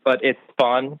indulgent, but it's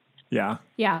fun. Yeah.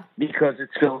 Yeah. Because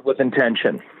it's filled with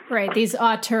intention. Right. These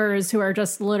auteurs who are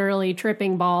just literally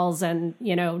tripping balls and,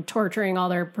 torturing all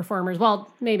their performers.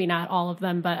 Well, maybe not all of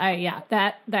them, but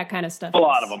that kind of stuff. A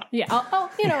lot of them. Yeah. A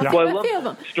few of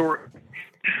them.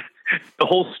 The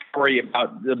whole story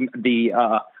about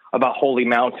about Holy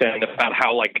Mountain, about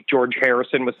how like George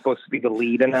Harrison was supposed to be the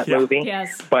lead in that movie.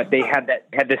 Yes. But they had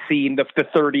the scene, the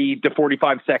 30 to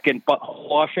 45 second butt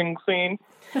washing scene.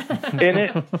 In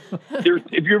it, do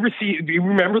you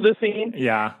remember the scene?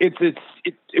 Yeah, it's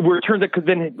where it turns out, because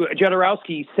then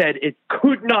Jodorowsky said it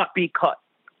could not be cut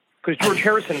because George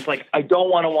Harrison's like, I don't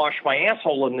want to wash my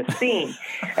asshole in this scene,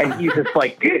 and he's just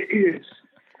like, it is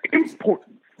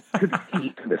important to the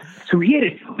scene. So he had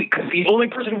it because the only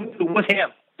person was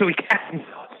him, so he cast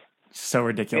himself. So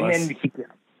ridiculous. And then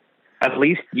at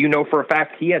least for a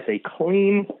fact he has a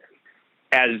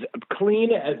as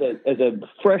a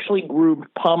freshly groomed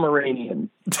Pomeranian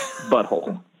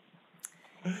butthole,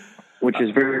 which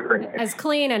is very, very nice. As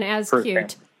clean and as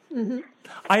cute. Mm-hmm.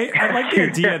 I like the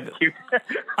idea.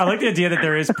 I like the idea that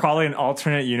there is probably an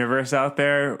alternate universe out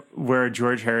there where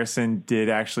George Harrison did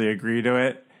actually agree to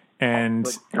it, and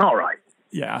all right,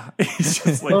 yeah, he's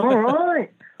just like, all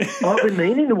right. I've been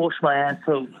meaning to wash my ass,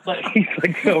 so he's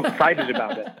like so excited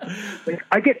about it. Like,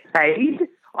 I get paid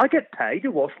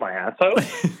to wash my asshole.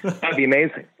 That'd be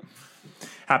amazing.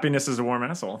 Happiness is a warm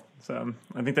asshole. So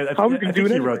I think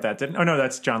he wrote that, didn't? Oh no,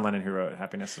 that's John Lennon who wrote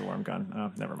 "Happiness is a Warm Gun."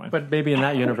 Oh, never mind. But maybe in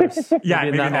that universe, yeah,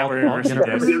 maybe in that universe,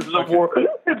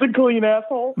 it's a clean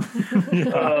asshole.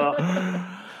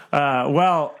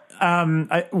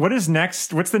 What is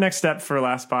next? What's the next step for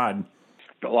Last Pod?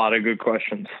 A lot of good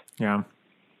questions. Yeah,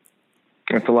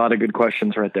 it's a lot of good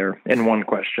questions right there in one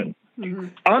question. Mm-hmm.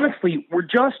 Honestly, we're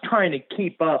just trying to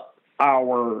keep up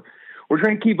our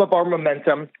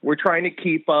momentum. We're trying to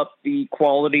keep up the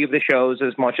quality of the shows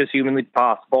as much as humanly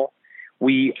possible.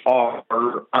 We are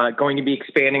going to be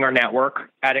expanding our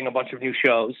network, adding a bunch of new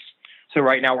shows. So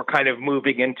right now we're kind of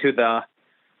moving into the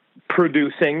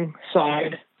producing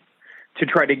side to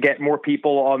try to get more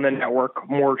people on the network,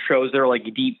 more shows that are like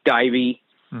deep divey,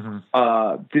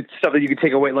 stuff that you can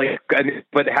take away,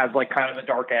 but it has like kind of a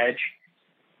dark edge.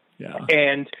 Yeah.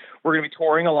 And we're going to be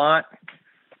touring a lot.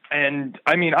 And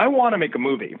I mean, I want to make a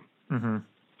movie, but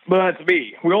that's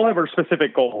me. We all have our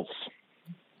specific goals.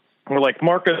 We're like,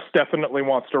 Marcus definitely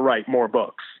wants to write more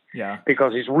books. Yeah.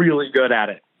 Because he's really good at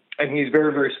it. and he's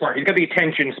very, very smart. He's got the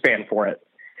attention span for it.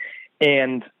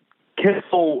 And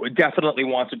Kissel definitely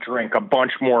wants to drink a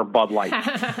bunch more Bud Light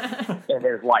in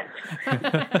his life.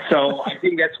 So I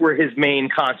think that's where his main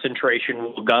concentration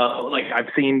will go. Like, I've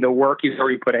seen the work he's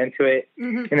already put into it,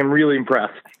 and I'm really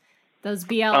impressed. Those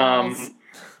BLLs.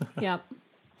 Yep.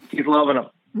 He's loving them.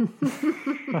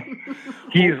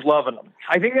 He's loving them.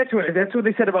 I think that's what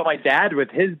they said about my dad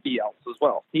with his BLs as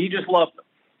well. He just loved them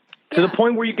to the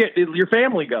point where your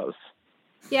family goes.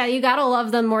 Yeah, you got to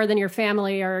love them more than your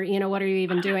family, or, what are you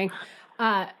even doing?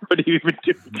 What are you even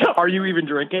doing? Are you even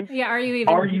drinking? Yeah, are you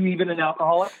even an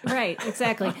alcoholic? Right,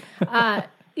 exactly.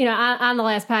 On the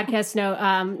last podcast note,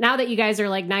 now that you guys are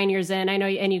like 9 years in, I know,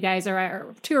 and you guys are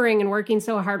touring and working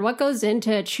so hard, what goes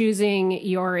into choosing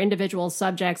your individual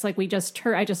subjects? Like I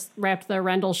just wrapped the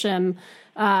Rendlesham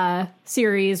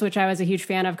series, which I was a huge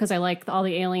fan of because I like all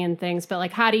the alien things. But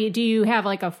like, how do you have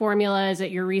like a formula? Is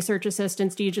it your research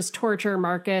assistants? Do you just torture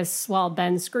Marcus while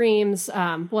Ben screams?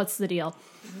 What's the deal?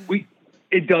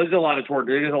 It does a lot of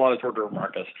torture. It is a lot of torture of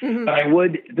Marcus. Mm-hmm.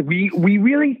 But we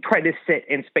really try to sit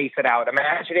and space it out.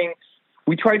 Imagining,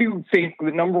 we try to think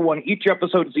that, number one, each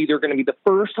episode is either going to be the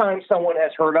first time someone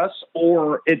has heard us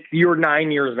or it's you're 9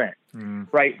 years in,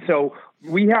 right? So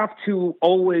we have to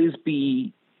always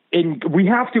we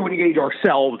have to engage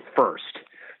ourselves first.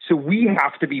 So we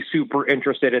have to be super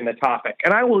interested in the topic.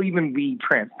 And I will even be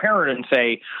transparent and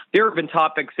say there have been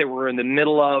topics that we're in the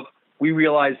middle of. We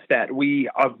realize that we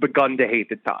have begun to hate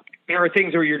the topic. There are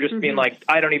things where you're just being like,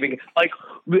 I don't even, like,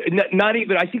 not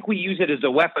even, I think we use it as a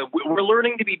weapon. We're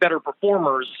learning to be better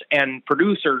performers and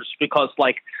producers because,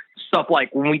 like, stuff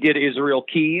like when we did Israel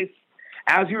Keys,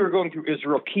 as we were going through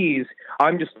Israel Keys,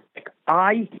 I'm just like,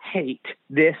 I hate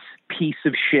this piece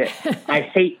of shit. I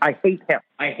hate him.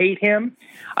 I hate him.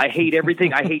 I hate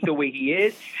everything. I hate the way he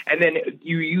is. And then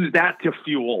you use that to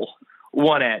fuel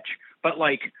one edge. But,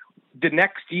 like, the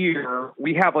next year,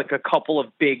 we have like a couple of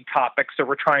big topics that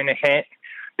we're trying to hit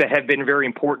that have been very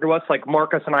important to us. Like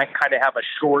Marcus and I kind of have a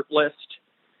short list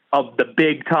of the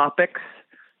big topics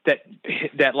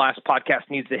that last podcast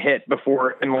needs to hit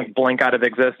before it can like blink out of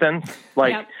existence.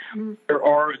 Like there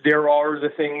are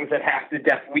the things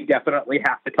that we definitely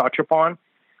have to touch upon.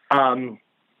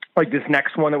 Like this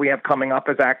next one that we have coming up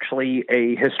is actually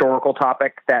a historical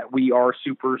topic that we are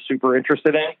super, super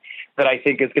interested in that I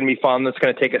think is going to be fun. That's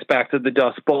going to take us back to the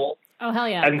Dust Bowl. Oh, hell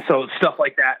yeah. And so stuff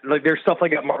like that, like there's stuff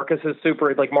like that. Marcus has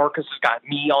got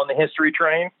me on the history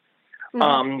train.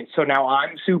 Mm-hmm. So now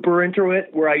I'm super into it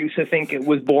where I used to think it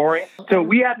was boring. So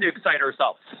we have to excite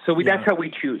ourselves. So that's how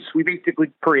we choose. We basically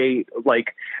create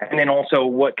and then also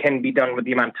what can be done with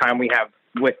the amount of time we have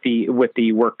with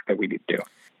the work that we do.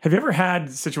 Have you ever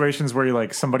had situations where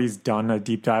you're somebody's done a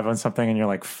deep dive on something and you're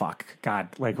like, fuck, God,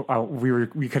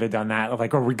 we could have done that.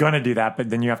 Like, or we're going to do that, but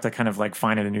then you have to kind of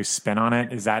find a new spin on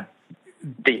it. Is that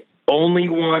the only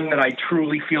one that I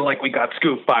truly feel like we got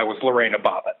scooped by was Lorena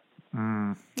Bobbitt.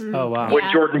 Mm. Oh, wow. When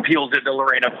Jordan Peele did the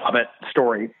Lorena Bobbitt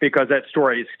story, because that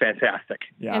story is fantastic.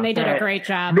 Yeah. And they did a great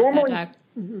job. Normally,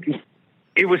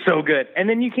 it was so good. And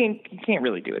then you can't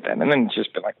really do it then. And then it's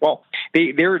just been like, well,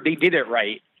 they did it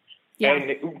right. Yeah.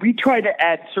 And we try to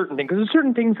add certain things, because there's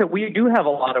certain things that we do have a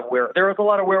lot of there is a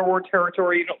lot of werewolf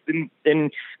territory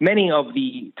in many of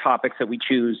the topics that we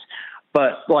choose.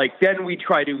 But then we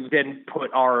try to then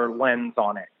put our lens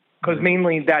on it, because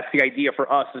mainly that's the idea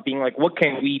for us, is being like, what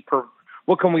can we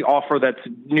offer that's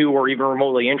new or even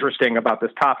remotely interesting about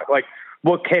this topic? Like,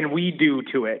 what can we do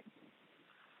to it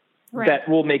that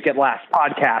will make it last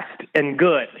podcast and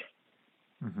good,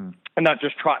 and not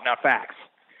just trotting out facts.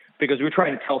 Because we're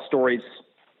trying to tell stories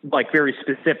very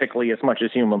specifically as much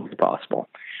as humanly possible.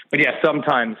 But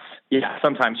sometimes you're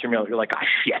like, ah,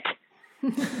 shit.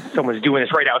 Someone's doing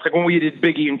this right now. It's like when we did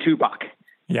Biggie and Tupac.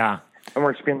 Yeah. And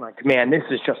we're just being like, man, this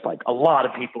is just a lot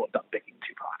of people have done Biggie and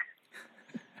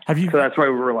Tupac. So that's why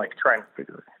we were trying to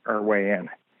figure our way in.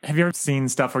 Have you ever seen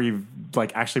stuff where you've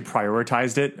actually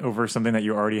prioritized it over something that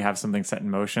you already have something set in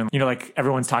motion?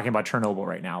 Everyone's talking about Chernobyl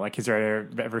right now. Is there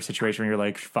ever a situation where you're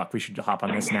like, fuck, we should hop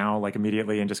on this now,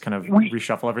 immediately, and just kind of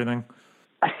reshuffle everything?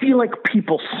 I feel like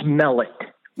people smell it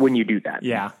when you do that.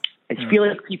 Yeah. I feel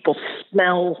like people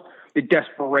smell the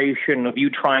desperation of you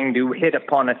trying to hit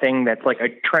upon a thing that's a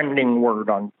trending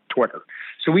word on Twitter.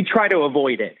 So we try to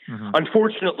avoid it. Mm-hmm.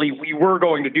 Unfortunately, we were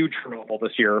going to do Chernobyl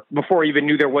this year before I even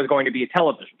knew there was going to be a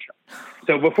television show.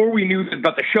 So before we knew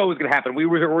that the show was going to happen, we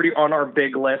were already on our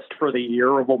big list for the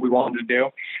year of what we wanted to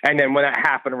do. And then when that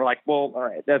happened, we're like, well, all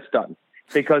right, that's done.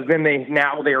 Because then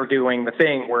they're doing the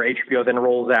thing where HBO then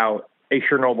rolls out a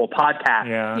Chernobyl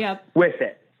podcast with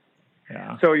it.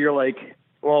 Yeah. So you're like,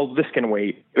 well, this can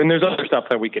wait. And there's other stuff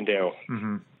that we can do.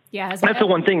 Mm-hmm. Yeah. That's the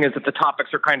one thing is that the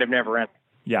topics are kind of never ending.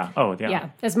 Yeah. Oh, yeah. Yeah.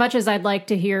 As much as I'd like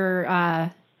to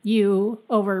hear you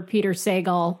over Peter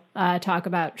Sagal talk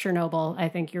about Chernobyl, I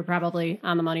think you're probably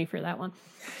on the money for that one.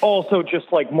 Also,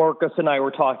 just like Marcus and I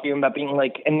were talking about being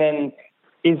like, and then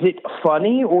is it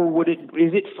funny or would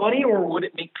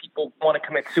it make people want to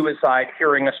commit suicide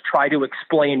hearing us try to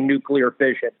explain nuclear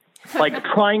fission? Like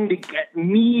trying to get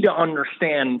me to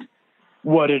understand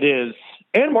what it is,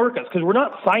 and Marcus, because we're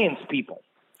not science people.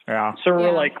 Yeah. So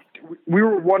we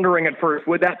were wondering at first,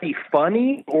 would that be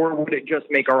funny or would it just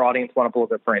make our audience want to pull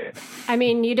their brain? I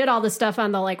mean, you did all the stuff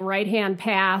on the right-hand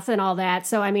path and all that.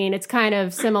 So, I mean, it's kind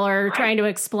of similar trying to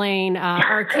explain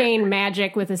arcane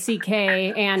magic with a CK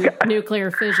and nuclear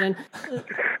fission.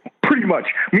 Pretty much.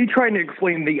 Me trying to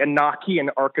explain the Enochian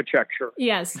architecture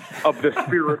of the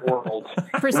spirit world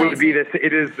would be this.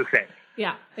 It is the same.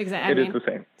 Yeah, exactly. It is the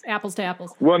same. It's apples to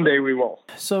apples. One day we will.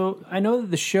 So I know that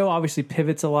the show obviously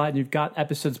pivots a lot and you've got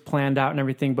episodes planned out and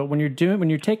everything, but when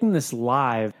you're taking this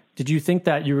live, did you think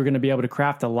that you were going to be able to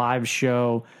craft a live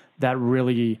show that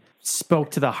really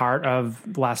spoke to the heart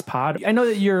of Last Pod? I know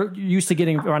that you're used to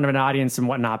getting in front of an audience and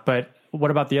whatnot, but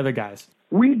what about the other guys?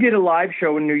 We did a live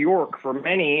show in New York for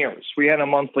many years. We had a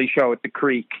monthly show at the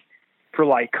Creek for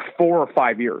like 4 or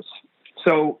 5 years.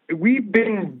 So we've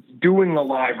been doing the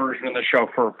live version of the show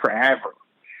for forever.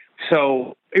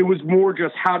 So it was more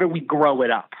just how do we grow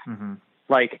it up? Mm-hmm.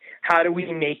 Like, how do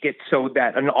we make it so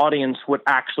that an audience would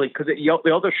actually, because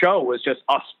the other show was just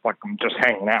us, like, just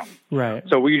hanging out. Right.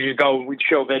 So we just go, we'd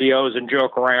show videos and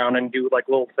joke around and do like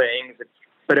little things.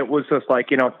 But it was just like,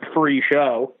 free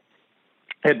show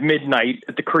at midnight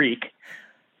at the Creek.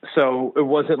 So it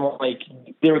wasn't like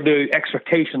the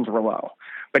expectations were low.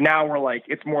 But now we're like,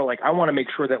 it's more like, I want to make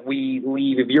sure that we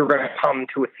leave. If you're going to come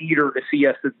to a theater to see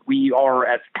us, that we are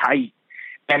as tight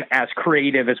and as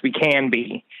creative as we can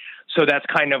be. So that's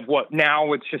kind of what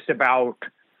now it's just about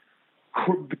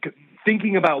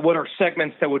thinking about what are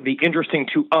segments that would be interesting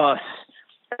to us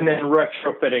and then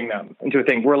retrofitting them into a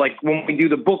thing. We're like, when we do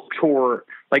the book tour,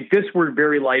 like this, we're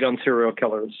very light on serial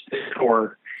killers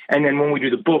tour. And then when we do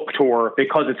the book tour,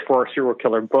 because it's for our serial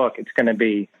killer book, it's going to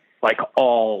be like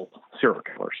all serial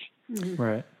killers. Mm-hmm.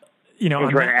 Right.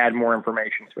 We're trying to add more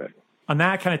information to it. On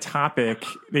that kind of topic,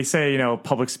 they say,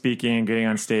 public speaking, getting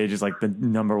on stage is like the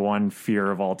number one fear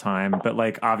of all time. But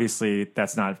like, obviously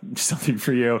that's not something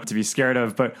for you to be scared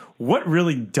of. But what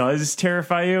really does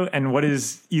terrify you? And what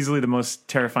is easily the most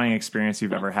terrifying experience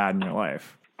you've ever had in your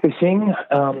life? The thing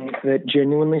that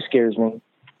genuinely scares me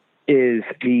is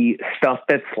the stuff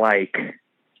that's like,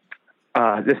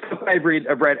 this stuff I've read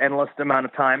endless amount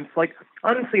of times. Like,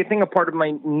 honestly, I think a part of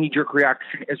my knee-jerk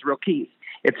reaction is real key.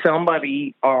 It's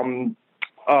somebody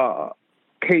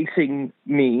casing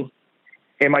me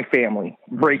and my family,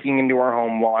 breaking into our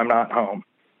home while I'm not home,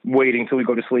 waiting till we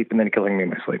go to sleep, and then killing me in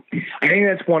my sleep. I think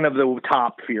that's one of the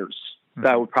top fears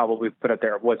that I would probably put out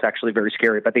there. What's actually very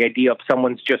scary, but the idea of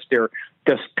someone's just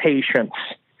patience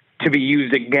to be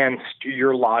used against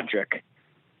your logic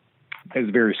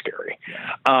is very scary.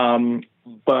 And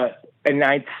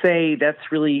I'd say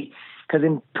that's really because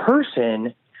in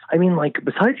person, I mean, like,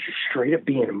 besides just straight up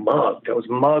being mugged, I was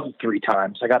mugged 3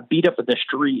 times. I got beat up in the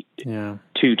street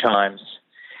 2 times.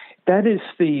 That's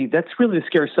really the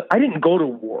scary stuff. I didn't go to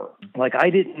war. Like, I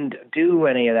didn't do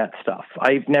any of that stuff.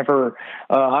 I've never,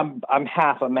 I'm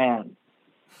half a man.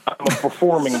 I'm a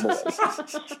performing boy.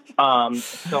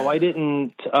 So I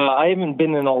haven't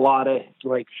been in a lot of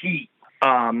like heat.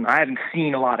 I haven't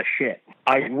seen a lot of shit.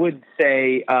 I would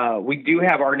say we do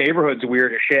have our neighborhood's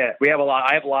weird as shit. I have a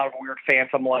lot of weird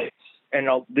phantom lights and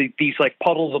these like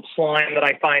puddles of slime that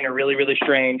I find are really, really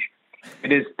strange.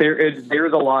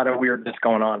 There's a lot of weirdness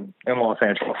going on in Los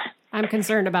Angeles. I'm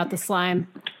concerned about the slime.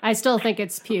 I still think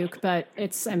it's puke, but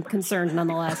I'm concerned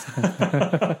nonetheless.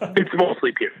 It's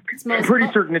mostly puke. I'm pretty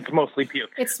certain it's mostly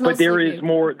puke. But there is puke.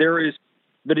 More.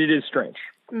 But it is strange.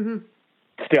 Mm-hmm.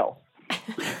 Still.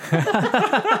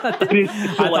 I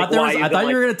thought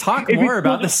you were going to talk more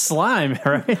about the slime,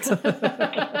 right?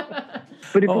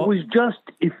 But if it was just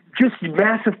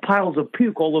massive piles of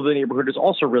puke all over the neighborhood is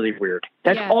also really weird.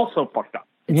 That's also fucked up.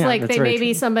 It's like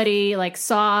somebody like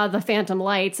saw the phantom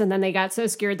lights and then they got so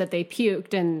scared that they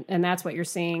puked and that's what you're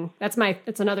seeing. It's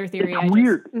another theory. It's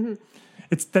weird. Mm-hmm.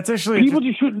 That's actually people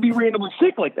just shouldn't be randomly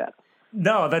sick like that.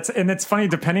 No, it's funny.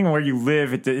 Depending on where you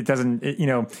live, it doesn't.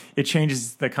 It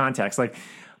changes the context. Like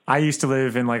I used to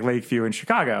live in like Lakeview in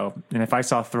Chicago, and if I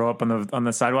saw throw up on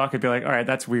the sidewalk, I'd be like, all right,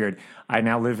 that's weird. I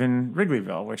now live in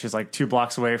Wrigleyville, which is like 2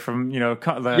 blocks away from,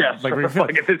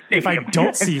 Wrigleyville. If I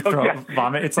don't see throw up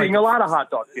vomit, it's seeing like a lot of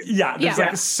hot dogs. Yeah, there's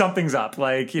like something's up.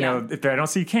 Like, you know, if I don't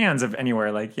see cans of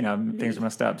anywhere, like, you know, things are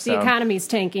messed up. The economy's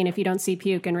tanking if you don't see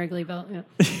puke in Wrigleyville.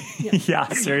 Yeah,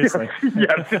 seriously.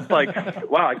 It's just like,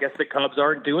 wow, I guess the Cubs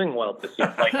aren't doing well this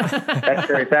year. Like, that's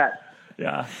very sad.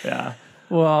 Yeah.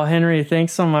 Well, Henry,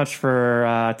 thanks so much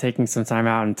for taking some time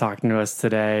out and talking to us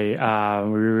today.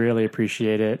 We really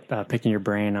appreciate it, picking your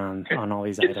brain on all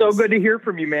these items. It's so good to hear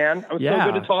from you, man. It was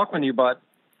so good to talk with you, bud.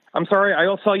 I'm sorry, I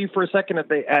saw you for a second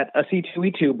at a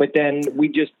C2E2, but then we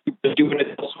just were doing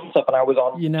swim stuff, and I was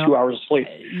on 2 hours of sleep,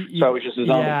 so I was just a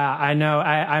zombie. Yeah, I know.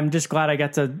 I'm just glad I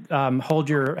got to hold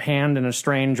your hand in a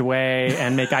strange way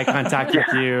and make eye contact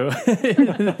with you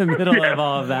in the middle of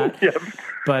all of that. Yeah.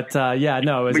 But it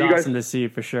was awesome to see you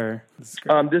for sure. This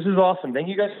is awesome. Thank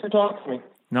you guys for talking to me.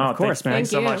 No, of course, man. Thanks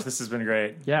so much. This has been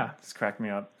great. Yeah, it's cracked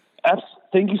me up.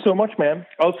 Thank you so much, man.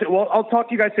 I'll talk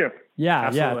to you guys soon. Yeah,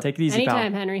 absolutely. Take it easy,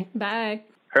 Anytime, pal. Henry. Bye.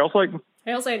 Hail Satan.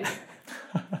 Hail Satan.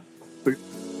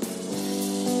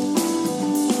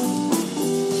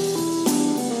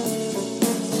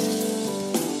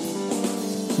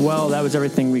 Well, that was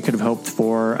everything we could have hoped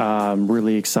for.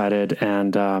 Really excited.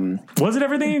 And was it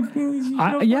everything?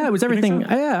 It was everything.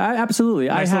 So? Yeah, absolutely.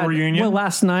 Nice little reunion. Well,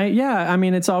 last night, I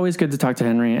mean, it's always good to talk to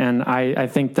Henry. And I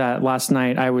think that last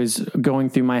night I was going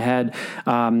through my head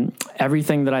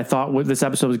everything that I thought this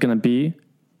episode was going to be.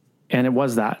 And it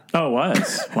was that. Oh, it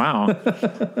was. Wow. Did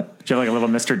you have like a little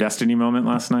Mr. Destiny moment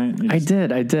last night? I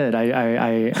did. I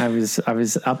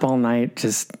was up all night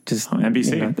just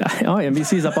NBC.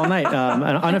 NBC's up all night. An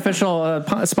unofficial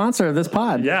sponsor of this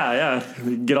pod. Yeah.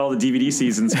 Get all the DVD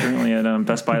seasons currently at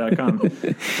bestbuy.com.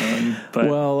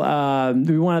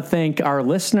 We want to thank our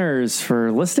listeners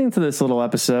for listening to this little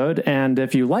episode. And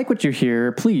if you like what you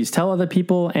hear, please tell other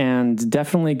people and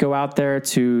definitely go out there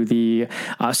to the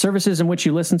services in which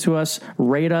you listen to us.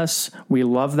 Rate us. We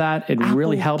love that. It Apple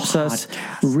really helps us.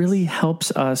 Really helps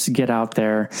us get out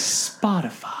there.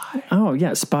 Spotify. Oh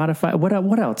yeah, Spotify.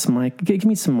 What else, Mike? Give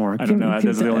me some more. I don't know.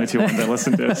 Those are the only 2 ones I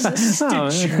listen to.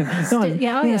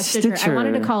 Stitcher. Stitcher. I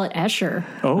wanted to call it Escher.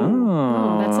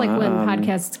 Oh, that's like when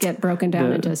podcasts get broken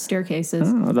down into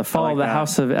staircases. The Fall of the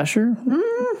House of Escher.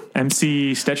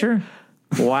 MC Stitcher.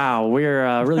 Wow,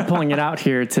 we're really pulling it out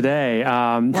here today.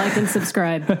 Like and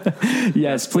subscribe.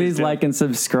 Yes, please like and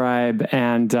subscribe.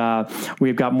 And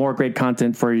we've got more great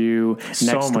content for you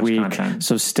next week. Content.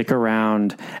 So stick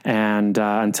around. And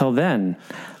until then,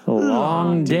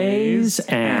 long days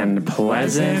and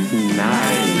pleasant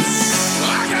nights.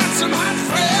 I got some hot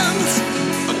friends.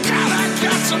 God, I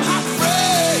got some hot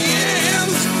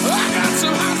friends. I got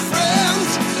some hot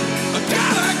friends.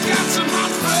 God, I got some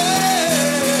hot friends.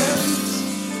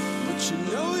 You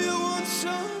know you want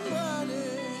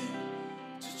somebody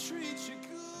to treat you good.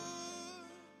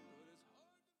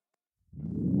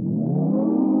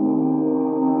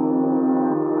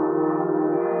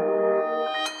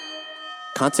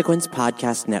 Consequence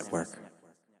Podcast Network.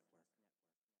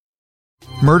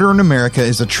 Murder in America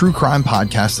is a true crime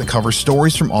podcast that covers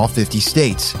stories from all 50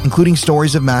 states, including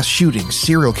stories of mass shootings,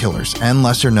 serial killers, and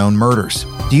lesser-known murders.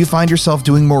 Do you find yourself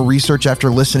doing more research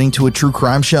after listening to a true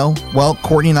crime show? Well,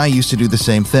 Courtney and I used to do the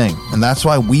same thing, and that's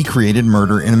why we created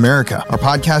Murder in America. Our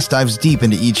podcast dives deep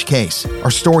into each case.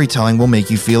 Our storytelling will make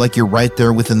you feel like you're right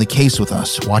there within the case with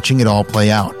us, watching it all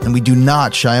play out, and we do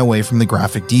not shy away from the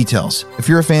graphic details. If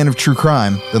you're a fan of true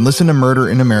crime, then listen to Murder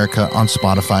in America on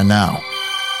Spotify now.